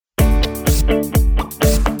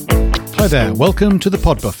Hi there, welcome to the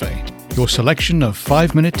Pod Buffet, your selection of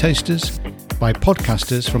 5-minute tasters by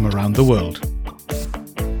podcasters from around the world.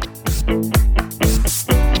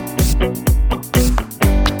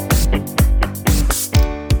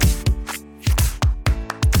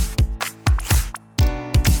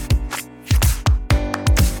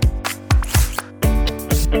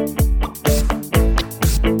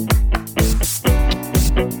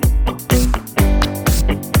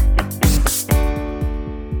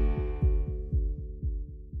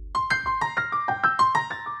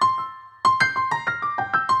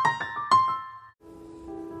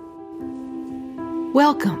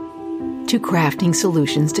 Welcome to Crafting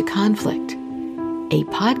Solutions to Conflict, a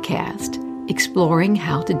podcast exploring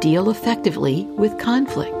how to deal effectively with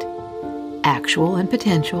conflict, actual and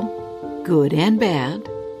potential, good and bad.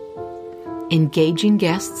 Engaging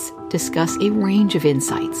guests discuss a range of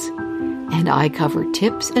insights, and I cover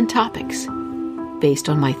tips and topics based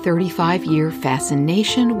on my 35-year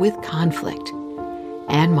fascination with conflict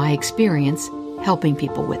and my experience helping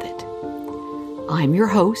people with it. I'm your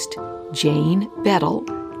host, Jane Bettel,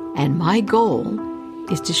 and my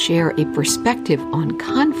goal is to share a perspective on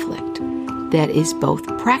conflict that is both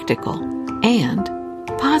practical and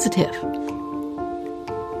positive.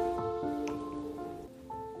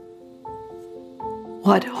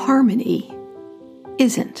 What harmony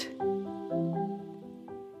isn't.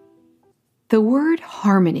 The word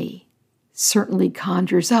harmony certainly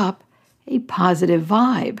conjures up a positive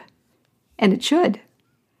vibe, and it should.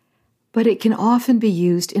 But it can often be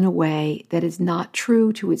used in a way that is not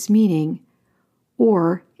true to its meaning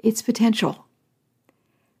or its potential.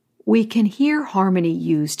 We can hear harmony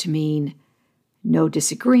used to mean no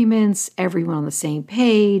disagreements, everyone on the same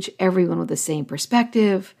page, everyone with the same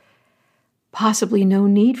perspective, possibly no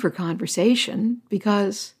need for conversation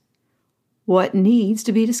because what needs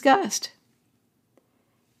to be discussed?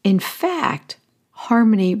 In fact,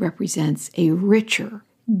 harmony represents a richer,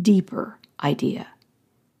 deeper idea.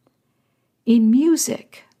 In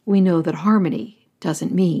music, we know that harmony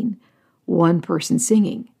doesn't mean one person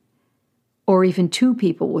singing, or even two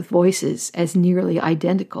people with voices as nearly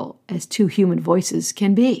identical as two human voices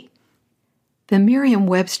can be. The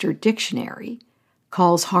Merriam-Webster Dictionary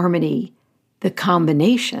calls harmony the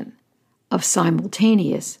combination of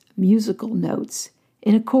simultaneous musical notes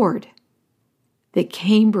in a chord. The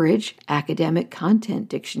Cambridge Academic Content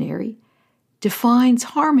Dictionary defines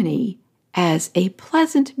harmony as a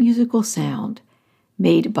pleasant musical sound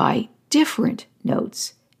made by different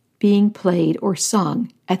notes being played or sung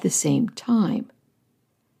at the same time.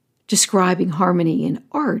 Describing harmony in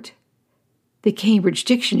art, the Cambridge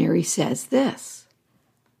Dictionary says this: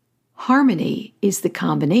 harmony is the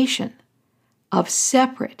combination of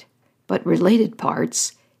separate but related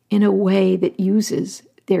parts in a way that uses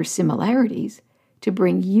their similarities to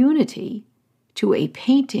bring unity to a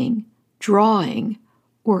painting, drawing,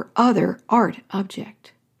 or other art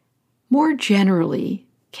object. More generally,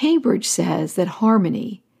 Cambridge says that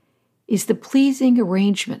harmony is the pleasing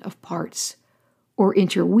arrangement of parts or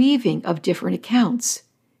interweaving of different accounts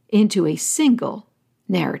into a single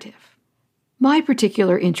narrative. My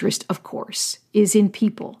particular interest, of course, is in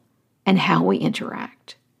people and how we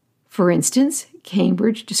interact. For instance,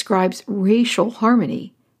 Cambridge describes racial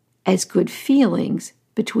harmony as good feelings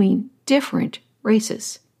between different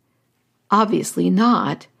races. Obviously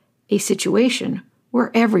not a situation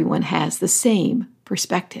where everyone has the same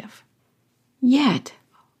perspective. Yet,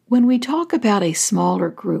 when we talk about a smaller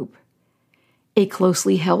group, a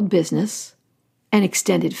closely held business, an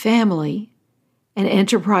extended family, an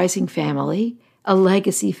enterprising family, a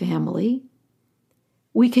legacy family,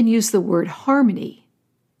 we can use the word harmony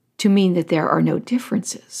to mean that there are no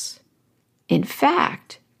differences. In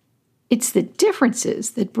fact, it's the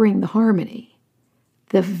differences that bring the harmony.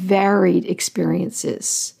 The varied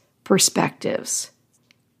experiences, perspectives,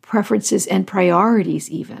 preferences, and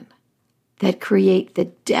priorities even, that create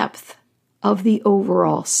the depth of the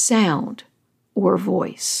overall sound or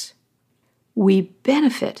voice. We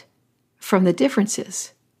benefit from the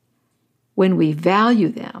differences when we value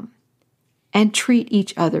them and treat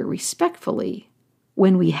each other respectfully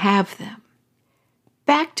when we have them.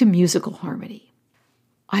 Back to musical harmony.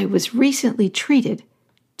 I was recently treated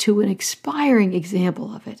to an inspiring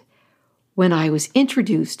example of it when I was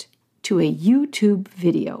introduced to a YouTube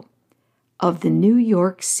video of the New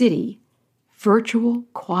York City Virtual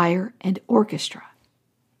Choir and Orchestra.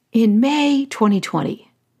 In May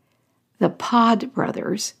 2020, the Pod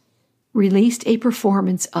Brothers released a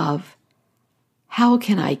performance of How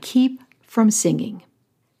Can I Keep From Singing?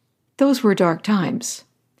 Those were dark times,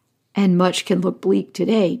 and much can look bleak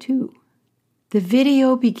today, too. The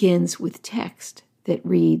video begins with text that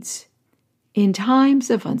reads, "In times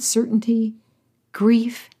of uncertainty,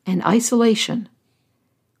 grief, and isolation,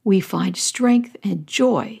 we find strength and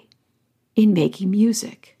joy in making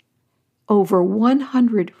music." Over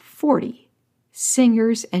 140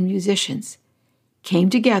 singers and musicians came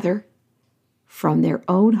together from their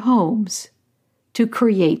own homes to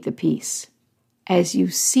create the piece. As you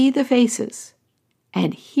see the faces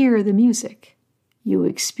and hear the music, you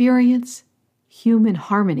experience human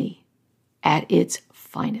harmony at its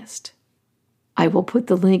finest. I will put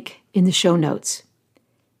the link in the show notes.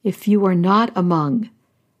 If you are not among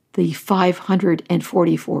the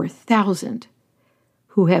 544,000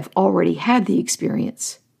 who have already had the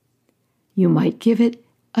experience, you might give it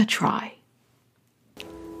a try.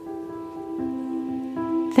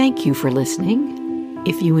 Thank you for listening.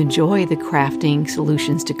 If you enjoy the Crafting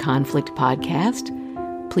Solutions to Conflict podcast,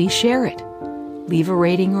 please share it, leave a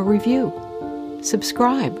rating or review,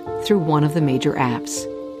 subscribe through one of the major apps.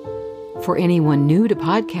 For anyone new to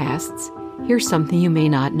podcasts, here's something you may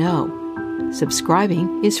not know.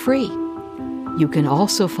 Subscribing is free. You can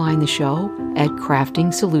also find the show at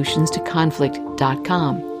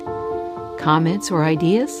craftingsolutionstoconflict.com. Comments or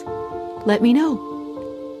ideas? Let me know.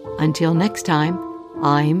 Until next time,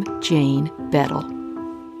 I'm Jane Bettel.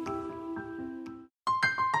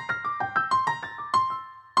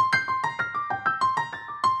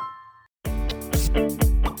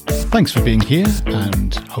 Thanks for being here,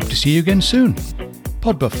 and hope to see you again soon.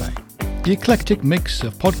 Pod Buffet, the eclectic mix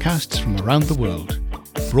of podcasts from around the world,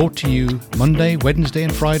 brought to you Monday, Wednesday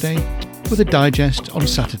and Friday, with a digest on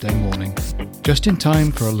Saturday morning, just in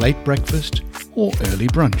time for a late breakfast or early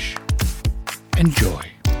brunch. Enjoy.